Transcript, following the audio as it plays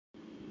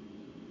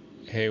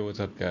Hey, what's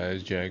up,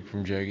 guys? Jag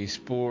from Jaggy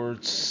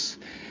Sports.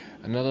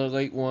 Another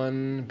late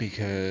one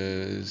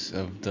because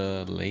of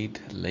the late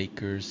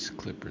Lakers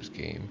Clippers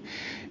game.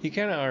 You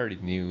kind of already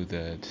knew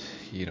that,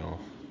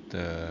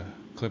 the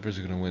Clippers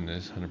are going to win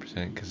this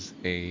 100% because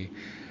A,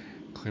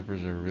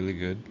 Clippers are really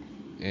good,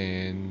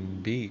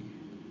 and B,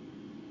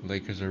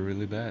 Lakers are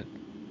really bad.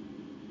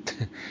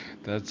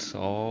 That's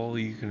all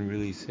you can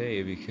really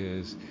say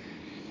because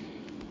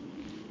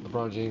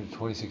LeBron James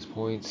 26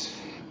 points,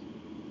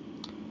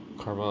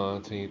 Carmelo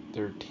Anthony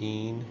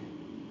 13,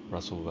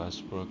 Russell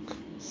Westbrook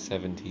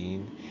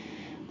 17,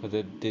 but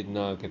that did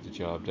not get the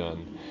job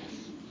done.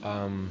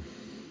 Um,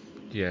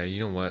 yeah,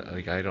 you know what?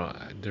 Like, I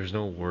don't. There's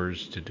no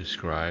words to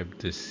describe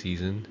this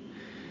season,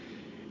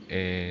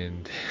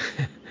 and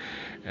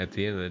at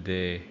the end of the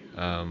day,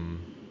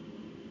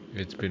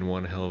 it's been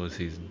one hell of a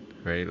season,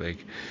 right?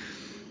 Like,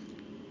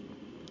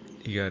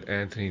 you got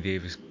Anthony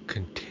Davis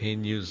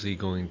continuously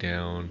going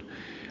down.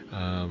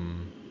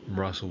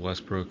 Russell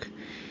Westbrook,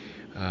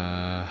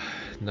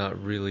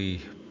 not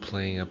really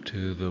playing up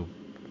to the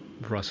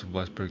Russell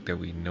Westbrook that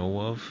we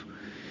know of.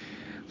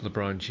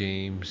 LeBron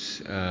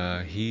James,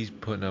 he's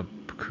putting up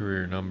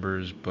career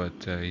numbers, but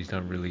he's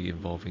not really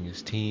involving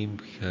his team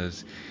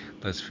because,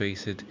 let's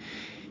face it,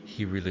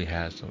 he really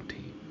has no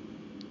team.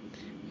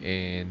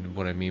 And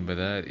what I mean by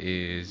that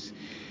is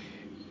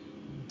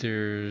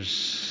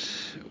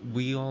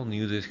we all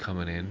knew this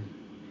coming in.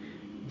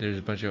 There's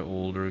a bunch of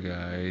older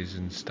guys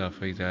and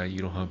stuff like that. You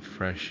don't have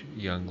fresh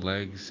young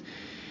legs,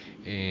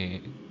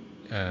 and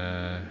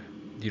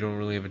you don't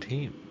really have a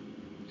team.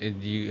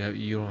 And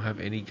you don't have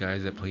any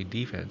guys that play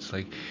defense.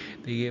 Like,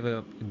 they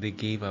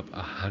gave up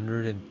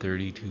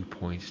 132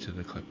 points to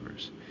the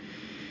Clippers.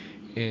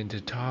 And to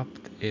top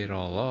it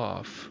all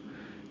off,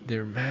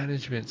 their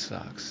management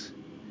sucks.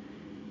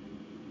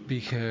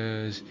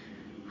 Because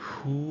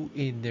who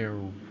in their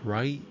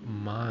right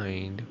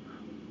mind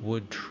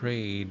would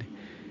trade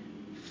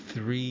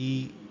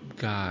three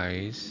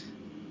guys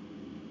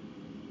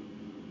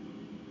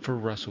for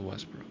Russell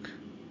Westbrook?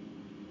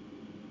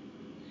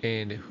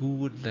 And who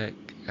would let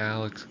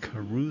Alex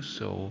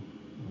Caruso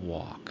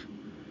walk?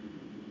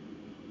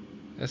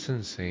 That's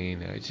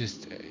insane. I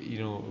just, you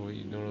know what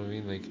I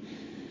mean? Like,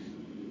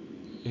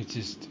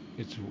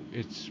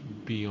 it's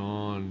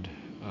beyond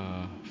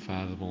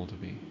fathomable to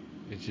me.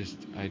 It's just,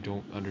 I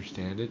don't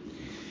understand it,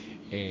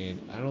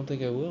 and I don't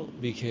think I will,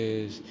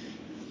 because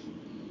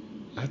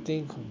I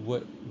think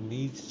what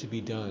needs to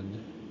be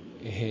done,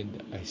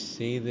 and I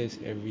say this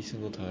every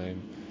single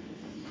time,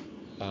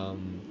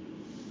 um,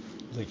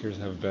 Lakers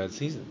have a bad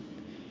season,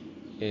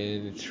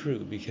 and it's true,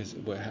 because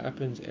what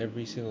happens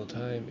every single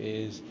time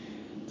is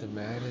the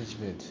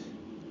management.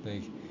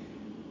 Like,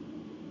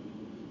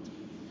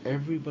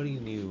 everybody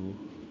knew,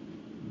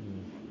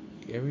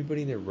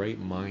 everybody in their right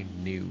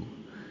mind knew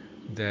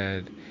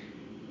that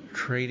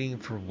trading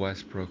for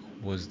Westbrook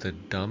was the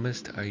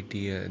dumbest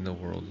idea in the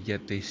world,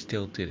 yet they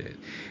still did it.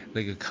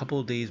 Like, a couple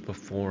of days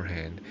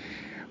beforehand,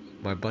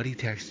 my buddy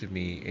texted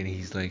me and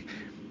he's like,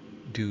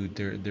 "Dude,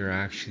 they're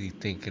actually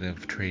thinking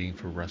of trading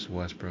for Russell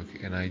Westbrook,"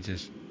 and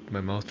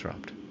my mouth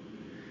dropped.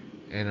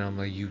 And I'm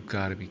like, "You've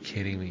got to be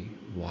kidding me!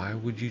 Why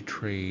would you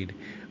trade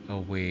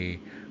away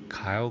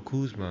Kyle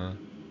Kuzma,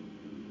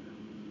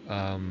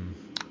 um,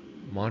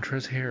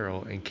 Montrezl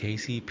Harrell, and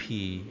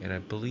KCP, and I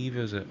believe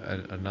it was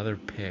another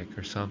pick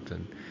or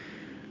something,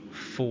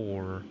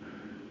 for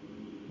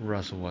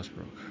Russell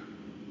Westbrook?"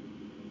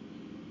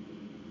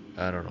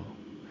 I don't know.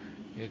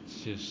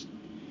 It's just,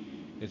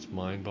 it's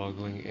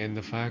mind-boggling, and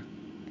the fact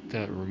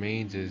that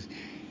remains is,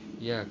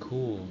 yeah,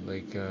 cool.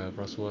 Like,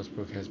 Russell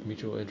Westbrook has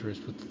mutual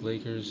interest with the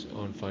Lakers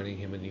on finding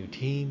him a new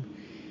team.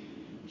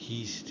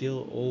 He's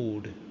still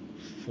owed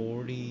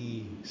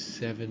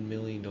 $47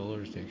 million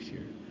next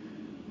year.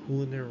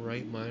 Who in their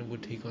right mind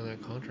would take on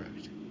that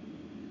contract?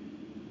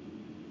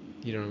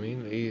 You know what I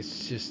mean?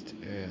 It's just,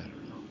 I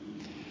don't know.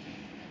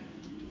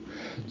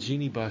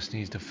 Jeannie Buss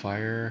needs to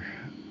fire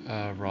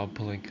Rob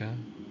Pelinka,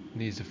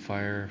 needs to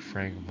fire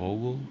Frank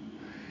Vogel,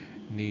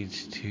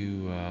 needs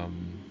to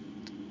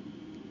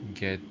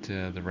get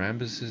the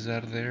Rambuses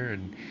out of there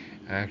and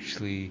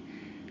actually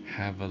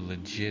have a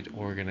legit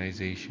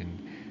organization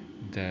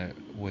that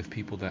with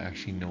people that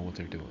actually know what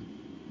they're doing.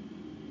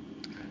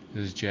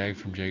 This is Jag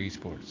from Jaggy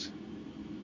Sports.